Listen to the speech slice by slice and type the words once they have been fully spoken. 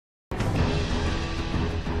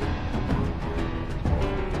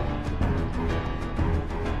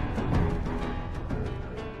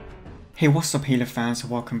Hey, what's up Halo fans,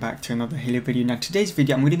 welcome back to another Halo video. Now today's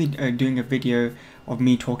video I'm going to be doing a video of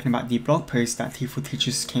me talking about the blog post that Thieful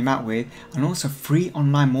Teachers came out with, and also free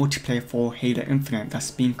online multiplayer for Halo Infinite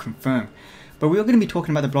that's been confirmed. But we're going to be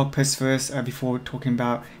talking about the blog post first before talking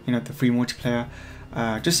about the free multiplayer.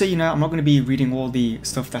 Just so you know, I'm not going to be reading all the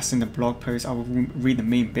stuff that's in the blog post. I will read the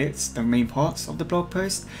main bits, the main parts of the blog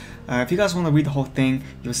post. If you guys want to read the whole thing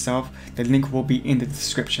yourself, the link will be in the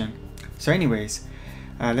description. So anyways,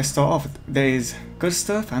 let's start off. There is good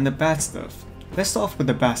stuff and the bad stuff. Let's start off with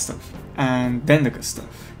the bad stuff and then the good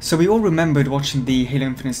stuff. So we all remembered watching the Halo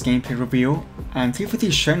Infinite's gameplay reveal, and Thieful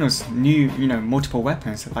has shown us new, multiple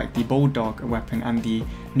weapons like the Bulldog weapon and the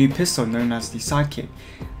new pistol known as the Sidekick.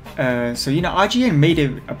 So IGN made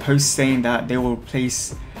a post saying that they will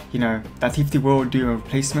replace, that Thieful will do a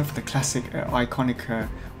replacement for the classic iconic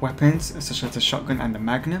weapons such as the shotgun and the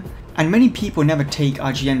Magnum. And many people never take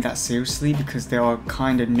IGN that seriously because they are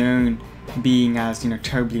kind of known being as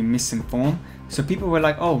terribly misinformed. So people were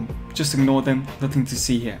like, oh, just ignore them, nothing to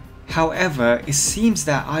see here. However, it seems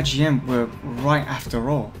that IGN were right after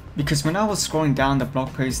all, because when I was scrolling down the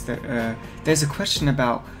blog post, there's a question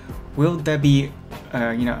about will there be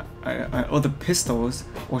other pistols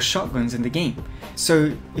or shotguns in the game.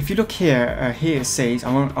 So if you look here, here it says, I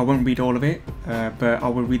won't read all of it, but I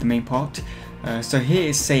will read the main part. So here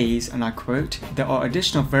it says, and I quote, "There are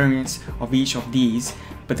additional variants of each of these,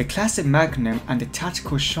 but the classic Magnum and the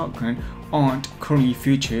tactical shotgun aren't currently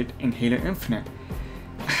featured in Halo Infinite."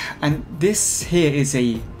 And this here is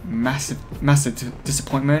a massive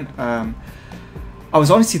disappointment. I was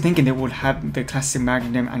honestly thinking they would have the classic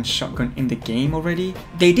Magnum and shotgun in the game already.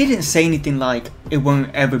 They didn't say anything like it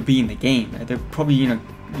won't ever be in the game. They probably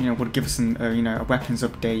would give us a weapons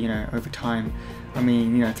update over time. I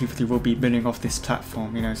mean, Thieful will be building off this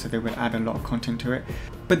platform, so they will add a lot of content to it.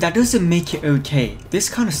 But that doesn't make it okay. This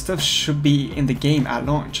kind of stuff should be in the game at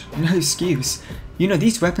launch. No excuse.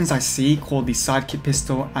 These weapons I see called the Sidekick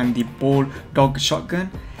pistol and the Bulldog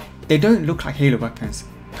shotgun, they don't look like Halo weapons.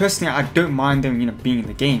 Personally, I don't mind them, being in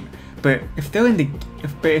the game. But if they're in the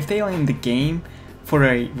if they are in the game for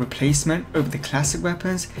a replacement over the classic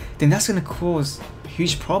weapons, then that's going to cause a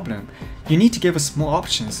huge problem. You need to give us more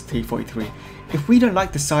options, T43. If we don't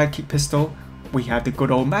like the Sidekick pistol, we have the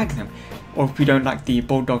good old Magnum. Or if we don't like the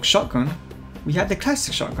Bulldog shotgun, we have the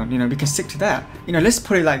classic shotgun. We can stick to that. Let's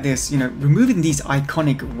put it like this. Removing these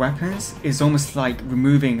iconic weapons is almost like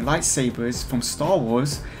removing lightsabers from Star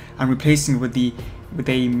Wars and replacing it with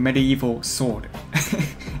a medieval sword.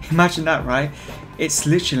 Imagine that, right? It's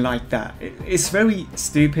literally like that. It's very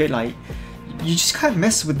stupid. Like, you just can't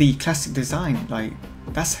mess with the classic design. Like,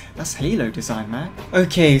 that's Halo design, man.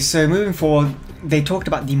 Okay, so moving forward, they talked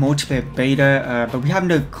about the multiplayer beta, but we have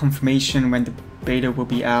no confirmation when the beta will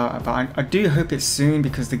be out. But I do hope it's soon,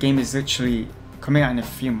 because the game is literally coming out in a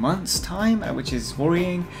few months time, which is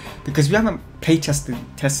worrying because we haven't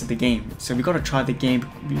tested the game. So we got to try the game.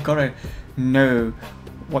 We got to know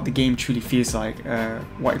what the game truly feels like,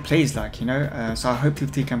 what it plays like, so I hope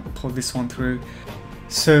they can pull this one through.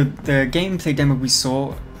 So the gameplay demo we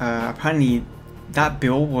saw, apparently that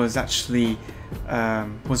build was actually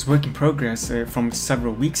was work in progress from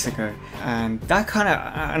several weeks ago, and I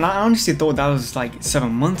honestly thought that was like 7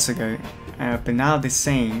 months ago, but now they're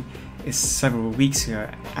saying it's several weeks ago,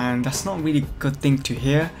 and that's not really a good thing to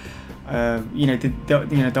hear.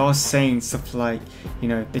 They are saying stuff like,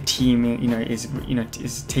 the team,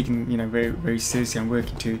 is taking, very, very seriously and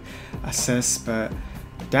working to assess. But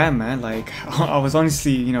damn, man, like, I was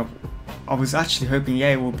honestly, I was actually hoping,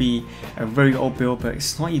 yeah, it will be a very old build, but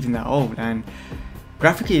it's not even that old, and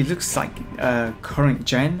graphically it looks like current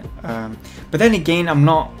gen. But then again, I'm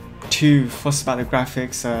not too fussed about the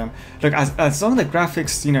graphics. Look, as long as the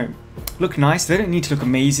graphics, look nice, they don't need to look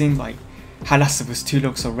amazing like how Last of Us 2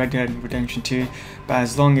 looks or Red Dead Redemption 2, but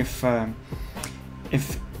as long if the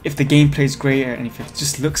gameplay is great and if it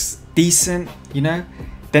just looks decent,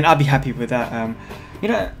 then I'll be happy with that. I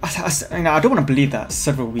don't want to believe that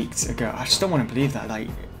several weeks ago. I just don't want to believe that. Like,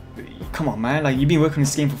 come on, man. Like, you've been working on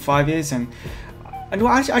this game for 5 years, and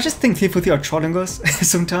I just think people are trolling us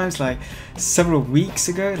sometimes. Like, several weeks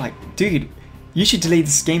ago, like, dude, you should delay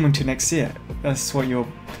this game until next year.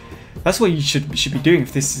 That's what you should be doing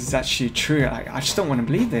if this is actually true. I just don't want to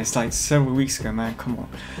believe this. Like, several weeks ago, man. Come on.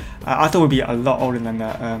 I thought it would be a lot older than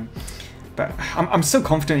that. But I'm so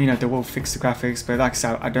confident, they will fix the graphics. But like I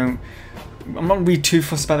said, I'm not really too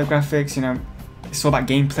fussed about the graphics. It's all about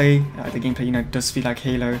gameplay. The gameplay, does feel like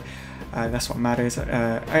Halo. That's what matters.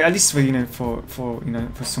 At least for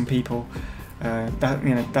some people.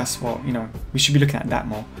 That's what we should be looking at that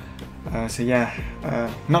more. So yeah,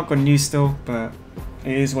 not good news still, but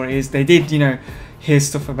it is what it is. They did, you know, hear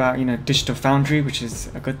stuff about, you know, Digital Foundry, which is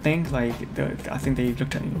a good thing. Like, I think they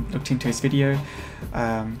looked into his video.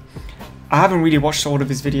 I haven't really watched all of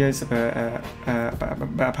his videos, but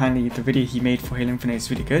apparently the video he made for Halo Infinite is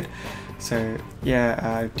really good. So yeah,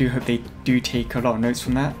 I do hope they do take a lot of notes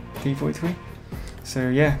from that, 343. So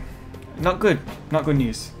yeah, not good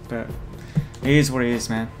news, but it is what it is,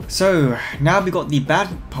 man. So now we got the bad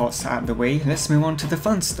parts out of the way, let's move on to the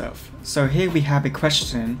fun stuff. So here we have a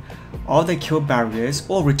question: are there kill barriers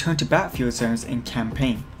or return to battlefield zones in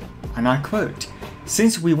campaign? And I quote,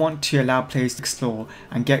 "Since we want to allow players to explore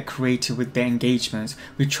and get creative with their engagements,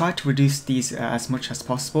 we try to reduce these as much as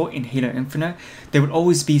possible in Halo Infinite. There will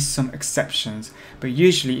always be some exceptions, but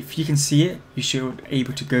usually if you can see it, you should be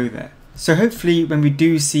able to go there. So hopefully when we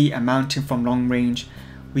do see a mountain from long range,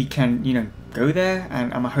 we can, you know, go there,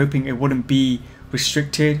 and I'm hoping it wouldn't be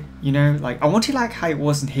restricted, you know, like I want it like how it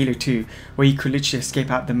was in Halo 2, where you could literally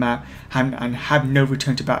escape out the map and have no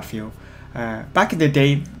return to battlefield. Back in the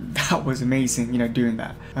day, that was amazing, you know, doing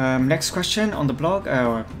that." Next question on the blog.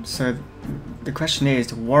 So the question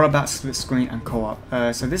is, what about split screen and co-op?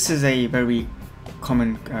 So this is a very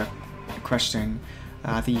common question.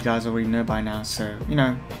 I think you guys already know by now, so you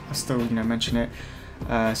know, I'll still, you know, mention it.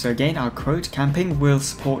 So again, I'll quote: "Camping will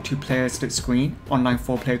support 2-player split screen, online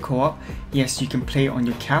 4-player co-op. Yes, you can play on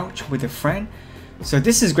your couch with a friend." So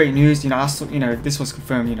this is great news. You know, this was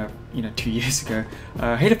confirmed, you know, 2 years ago.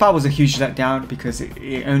 Halo 5 was a huge letdown because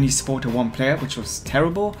it only supported 1 player, which was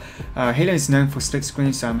terrible. Halo is known for split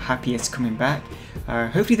screen, so I'm happy it's coming back.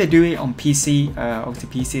 Hopefully they do it on PC. Obviously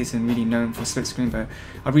PC isn't really known for split screen, but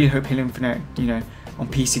I really hope Halo Infinite, you know, on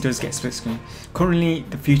PC does get split screen. Currently,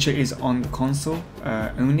 the future is on the console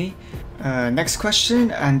only. Next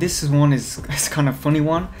question, and this is one is it's kind of funny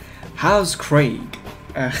one. How's Craig?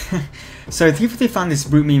 So people found this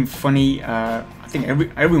root meme funny. I think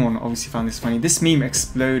everyone obviously found this funny. This meme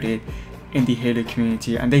exploded in the Halo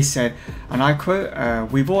community, and they said, and I quote,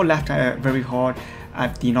 "We've all laughed very hard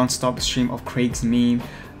at the non-stop stream of Craig's meme.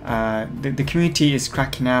 The community is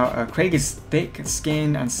cracking out. Craig is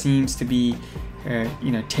thick-skinned and seems to be,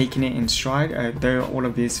 you know, taking it in stride. Though all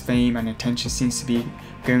of his fame and attention seems to be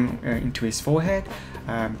going into his forehead.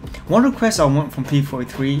 One request I want from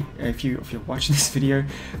P43, if you're watching this video,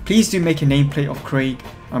 please do make a nameplate of Craig.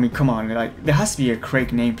 I mean, come on, like there has to be a Craig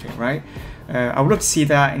nameplate, right? I would love to see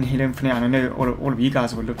that in Halo Infinite, and I know all of you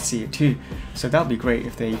guys would love to see it too. So that would be great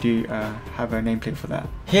if they do have a nameplate for that.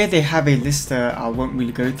 Here they have a list. I won't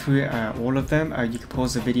really go through all of them. You can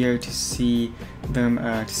pause the video to see them.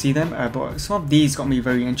 But some of these got me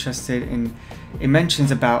very interested in. It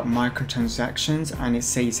mentions about microtransactions, and it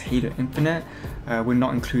says Halo Infinite will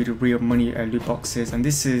not include real money loot boxes, and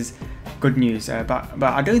this is good news. But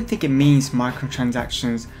I don't think it means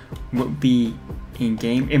microtransactions would be in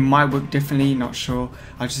game. It might work differently, not sure.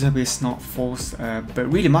 I just hope it's not forced. But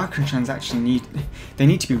really, microtransactions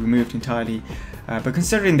need to be removed entirely. But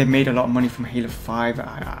considering they made a lot of money from Halo 5,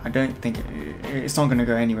 I don't think it's not going to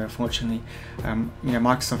go anywhere. Unfortunately, you know,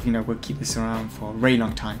 Microsoft, you know, will keep this around for a very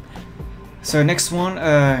long time. So next one,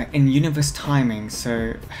 in universe timing.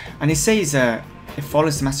 So, and it says it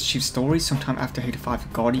follows the Master Chief story sometime after Halo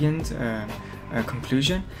 5 Guardians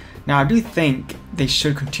conclusion. Now I do think they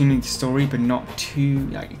should continue the story, but not too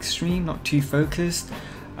like extreme, not too focused.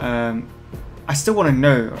 I still want to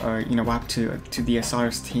know, you know, what happened to the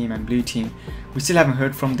Osiris team and Blue team. We still haven't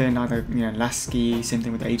heard from them. Neither, you know, Lasky, same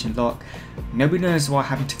thing with Agent Locke. Nobody knows what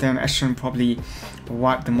happened to them. Eshron probably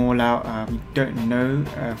wiped them all out. We don't know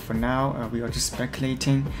for now. We are just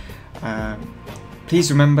speculating. Please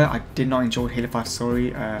remember, I did not enjoy Halo 5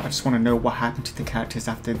 story. I just want to know what happened to the characters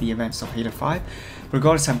after the events of Halo 5.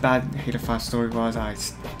 Regardless how bad Halo 5 story was, I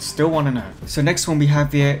still want to know. So next one we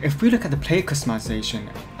have here, if we look at the player customization,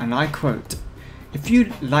 and I quote, "If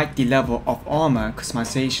you like the level of armor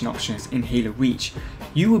customization options in Halo Reach,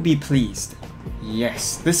 you will be pleased."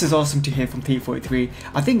 Yes, this is awesome to hear from T43.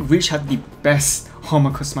 I think Reach had the best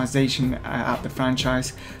armor customization out the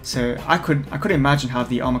franchise, so I could imagine how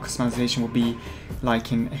the armor customization would be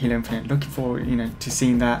like in Halo Infinite. Looking forward, you know, to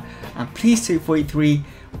seeing that. And please, T43,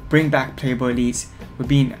 bring back playable elites. We've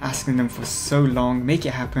been asking them for so long. Make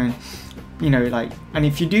it happen. You know, like, and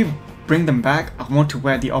if you do bring them back, I want to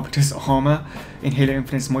wear the Arbiter's armor in Halo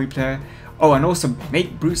Infinite's multiplayer. Oh, and also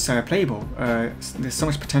make Brutes playable. There's so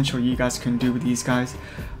much potential you guys can do with these guys.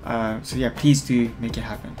 So yeah, please do make it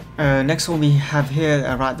happen. Next one we have here,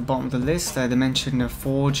 right at the bottom of the list, they mention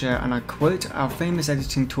Forge, and I quote, "Our famous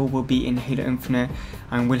editing tool will be in Halo Infinite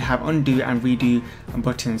and will have undo and redo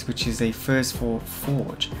buttons, which is a first for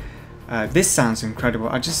Forge." This sounds incredible.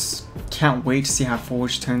 I just can't wait to see how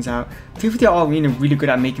Forge turns out. People are really good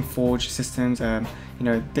at making Forge systems.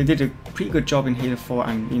 They did a pretty good job in Halo 4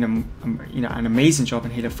 and an amazing job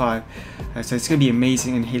in Halo 5. So it's gonna be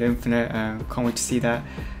amazing in Halo Infinite. Can't wait to see that.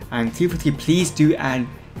 And 343, please do add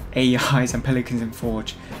AIs and pelicans in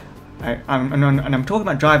Forge. And I'm talking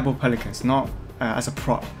about drivable pelicans, not as a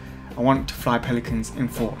prop. I want to fly pelicans in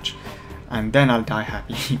Forge, and then I'll die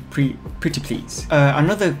happy. Pretty please.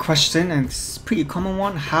 Another question, and it's a pretty common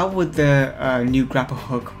one: how would the new grapple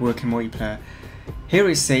hook work in multiplayer? Here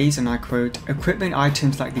it says, and I quote, "Equipment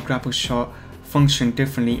items like the grapple shot function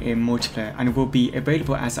differently in multiplayer and will be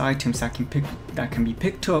available as items that can be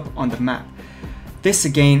picked up on the map." This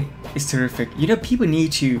again is terrific. People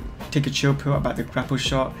need to take a chill pill about the grapple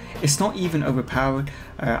shot. It's not even overpowered.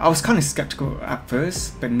 I was kind of skeptical at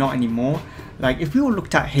first, but not anymore. Like, if we all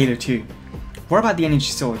looked at Halo 2, what about the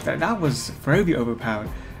energy sword? That was very overpowered.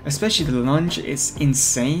 Especially the lunge, it's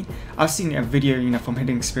insane. I've seen a video, from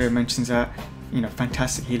Hidden Experience mentions that,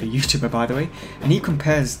 fantastic Halo YouTuber by the way, and he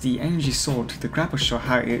compares the energy sword to the grapple shot,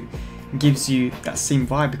 how it gives you that same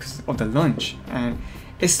vibe because of the lunge, and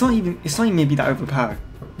it's not even maybe that overpowered.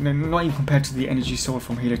 Not even compared to the energy sword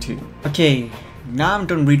from Halo 2. Okay, now I'm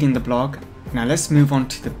done reading the blog. Now let's move on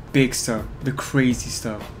to the big stuff, the crazy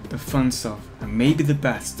stuff, the fun stuff, and maybe the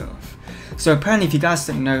bad stuff. So apparently, if you guys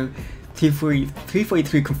don't know,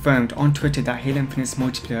 343 confirmed on Twitter that Halo Infinite's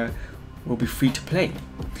multiplayer will be free to play.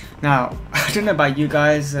 Now, I don't know about you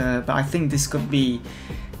guys, but I think this could be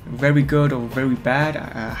very good or very bad.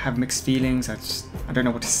 I have mixed feelings. I don't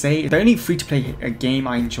know what to say. The only free to play game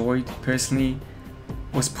I enjoyed personally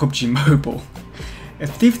was PUBG Mobile. If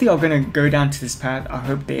 343 are going to go down to this path, I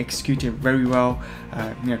hope they execute it very well.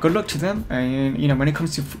 Good luck to them. When it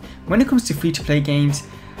comes to free to play games,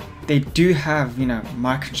 they do have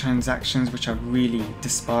microtransactions, which I really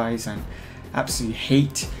despise and absolutely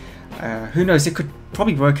hate. Who knows, it could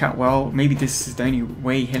probably work out well. Maybe this is the only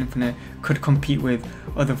way Halo Infinite could compete with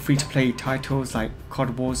other free-to-play titles like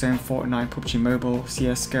COD Warzone, Fortnite, PUBG Mobile,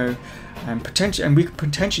 CSGO, and we could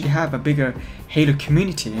potentially have a bigger Halo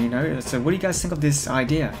community. So what do you guys think of this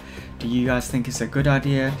idea? Do you guys think it's a good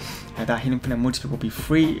idea that Halo Infinite multiplayer will be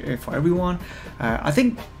free for everyone? I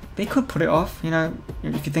think they could put it off.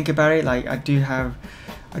 If you think about it, like I do kind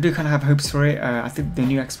of have hopes for it. I think the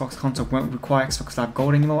new Xbox console won't require Xbox Live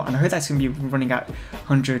Gold anymore, and I heard that's going to be running at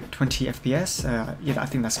 120 FPS. Yeah, I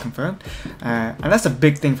think that's confirmed, and that's a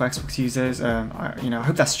big thing for Xbox users. I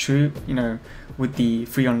hope that's true. With the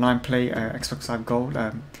free online play, Xbox Live Gold,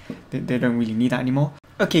 they don't really need that anymore.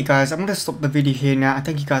 Okay guys, I'm going to stop the video here now, and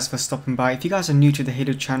thank you guys for stopping by. If you guys are new to the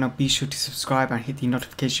Halo channel, be sure to subscribe and hit the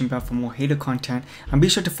notification bell for more Halo content, and be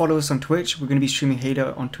sure to follow us on Twitch. We're going to be streaming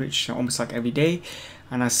Halo on Twitch almost like every day,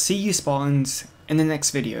 and I'll see you Spartans in the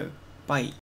next video. Bye.